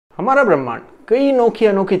हमारा ब्रह्मांड कई अनोखी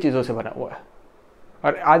अनोखी चीज़ों से बना हुआ है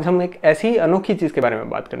और आज हम एक ऐसी ही अनोखी चीज़ के बारे में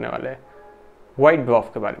बात करने वाले हैं, वाइट ड्वार्फ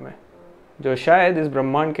के बारे में, जो शायद इस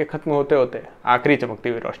ब्रह्मांड के ख़त्म होते होते आखिरी चमकती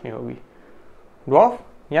हुई रोशनी होगी।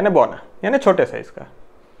 ड्वार्फ यानी बौना यानी छोटे साइज़ का।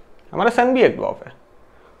 हमारा सन भी एक ड्वार्फ है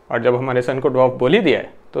और जब हमारे सन को ड्वार्फ बोल ही दिया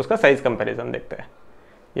है तो उसका साइज़ कंपैरिजन देखते हैं।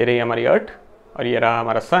 ये रही हमारी अर्थ और ये रहा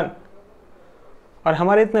हमारा सन। और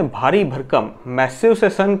हमारे इतने भारी भरकम मैसिव से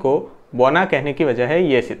सन को बौना कहने की वजह है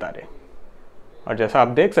ये सितारे। और जैसा आप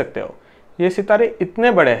देख सकते हो ये सितारे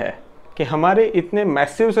इतने बड़े हैं कि हमारे इतने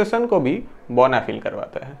मैसिव से सन को भी बौना फील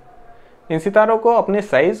करवाता है। इन सितारों को अपने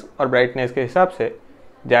साइज़ और ब्राइटनेस के हिसाब से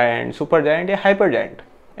जायंट, सुपर जायंट या हाइपर जायंट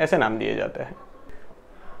ऐसे नाम दिए जाते हैं।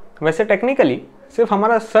 वैसे टेक्निकली सिर्फ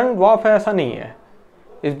हमारा सन ड्वार्फ है ऐसा नहीं है।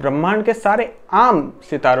 इस ब्रह्मांड के सारे आम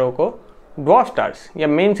सितारों को ड्वार्फ स्टार्स या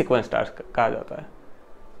मेन सीक्वेंस स्टार्स कहा जाता है।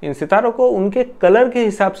 इन सितारों को उनके कलर के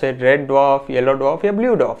हिसाब से रेड ड्वार्फ, येलो ड्वार्फ या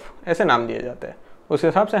ब्लू ड्वार्फ ऐसे नाम दिए जाते हैं। उस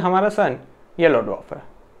हिसाब से हमारा सन येलो ड्वार्फ है।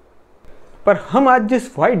 पर हम आज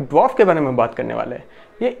जिस वाइट ड्वार्फ के बारे में बात करने वाले हैं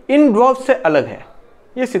ये इन ड्वार्फ से अलग है।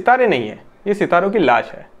 ये सितारे नहीं है, ये सितारों की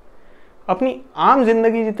लाश है। अपनी आम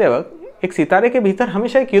जिंदगी जीते वक्त एक सितारे के भीतर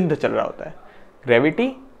हमेशा एक युद्ध चल रहा होता है,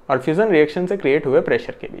 ग्रेविटी और फ्यूजन रिएक्शन से क्रिएट हुए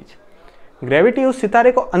प्रेशर के बीच। ग्रेविटी उस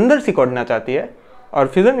सितारे को अंदर सिकोड़ना चाहती है और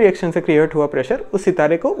फ्यूजन रिएक्शन से क्रिएट हुआ प्रेशर उस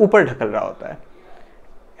सितारे को ऊपर ढकल रहा होता है।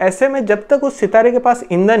 ऐसे में जब तक उस सितारे के पास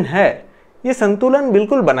ईंधन है ये संतुलन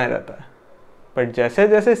बिल्कुल बनाए रहता है। पर जैसे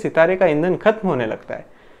जैसे सितारे का ईंधन खत्म होने लगता है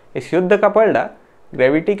इस युद्ध का पलड़ा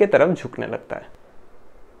ग्रेविटी के तरफ झुकने लगता है।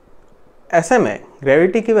 ऐसे में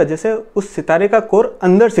ग्रेविटी की वजह से उस सितारे का कोर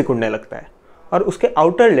अंदर सिकुड़ने लगता है और उसके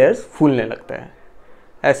आउटर लेयर्स फूलने लगते हैं।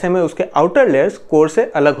 ऐसे में उसके आउटर लेयर्स कोर से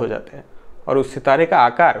अलग हो जाते हैं और उस सितारे का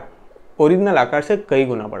आकार ओरिजिनल आकार से कई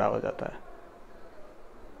गुना बड़ा हो जाता है।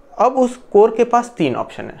 अब उस कोर के पास तीन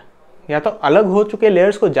ऑप्शन है, या तो अलग हो चुके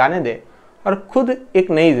लेयर्स को जाने दे और खुद एक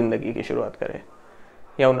नई जिंदगी की शुरुआत करे,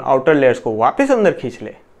 या उन आउटर लेयर्स को वापस अंदर खींच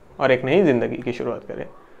ले और एक नई जिंदगी की शुरुआत करे,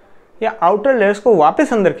 या आउटर लेयर्स को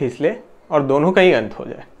वापस अंदर खींच ले और दोनों का ही अंत हो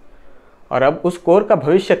जाए। और अब उस कोर का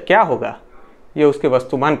भविष्य क्या होगा ये उसके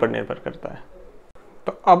वस्तुमान पर निर्भर करता है।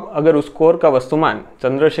 तो अब अगर उस कोर का वस्तुमान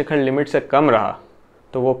चंद्रशेखर लिमिट से कम रहा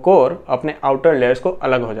तो वो कोर अपने आउटर लेयर्स को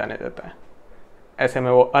अलग हो जाने देता है। ऐसे में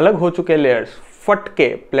वो अलग हो चुके लेयर्स फट के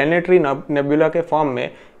प्लैनेटरी नेबुला के फॉर्म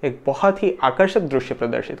में एक बहुत ही आकर्षक दृश्य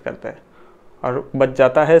प्रदर्शित करते हैं और बच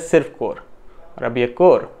जाता है सिर्फ कोर। और अब ये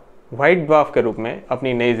कोर वाइट ड्वार्फ के रूप में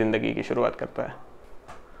अपनी नई जिंदगी की शुरुआत करता है।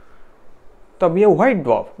 तो अब ये वाइट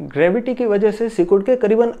ड्वार्फ ग्रेविटी की वजह से सिकुड़ के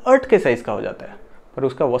करीबन अर्थ के साइज का हो जाता है, पर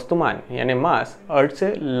उसका वस्तुमान यानी मास अर्थ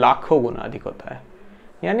से लाखों गुना अधिक होता है।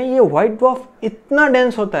 यानी ये वाइट ड्वार्फ इतना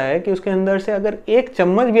डेंस होता है कि उसके अंदर से अगर एक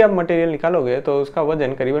चम्मच भी आप मटेरियल निकालोगे तो उसका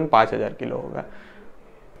वजन करीबन 5000 किलो होगा।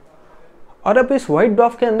 और अब इस वाइट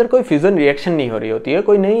ड्वार्फ के अंदर कोई फ्यूजन रिएक्शन नहीं हो रही होती है,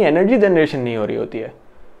 कोई नई एनर्जी जनरेशन नहीं हो रही होती है,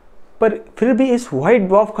 पर फिर भी इस वाइट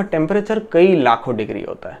ड्वार्फ का टेम्परेचर कई लाखों डिग्री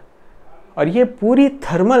होता है। और ये पूरी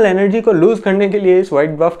थर्मल एनर्जी को लूज करने के लिए इस वाइट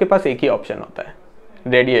ड्वार्फ के पास एक ही ऑप्शन होता है,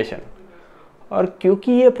 रेडिएशन। और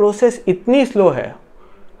क्योंकि ये प्रोसेस इतनी स्लो है,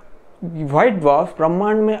 वाइट ड्वार्फ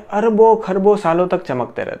ब्रह्मांड में अरबों खरबों सालों तक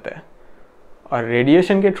चमकते रहते हैं और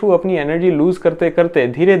रेडिएशन के थ्रू अपनी एनर्जी लूज करते करते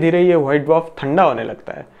धीरे धीरे ये वाइट ड्वार्फ ठंडा होने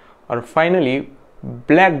लगता है और फाइनली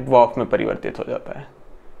ब्लैक ड्वार्फ में परिवर्तित हो जाता है।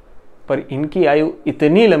 पर इनकी आयु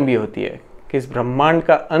इतनी लंबी होती है कि इस ब्रह्मांड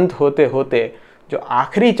का अंत होते होते जो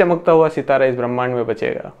आखिरी चमकता हुआ सितारा इस ब्रह्मांड में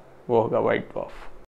बचेगा वो होगा वाइट ड्वार्फ।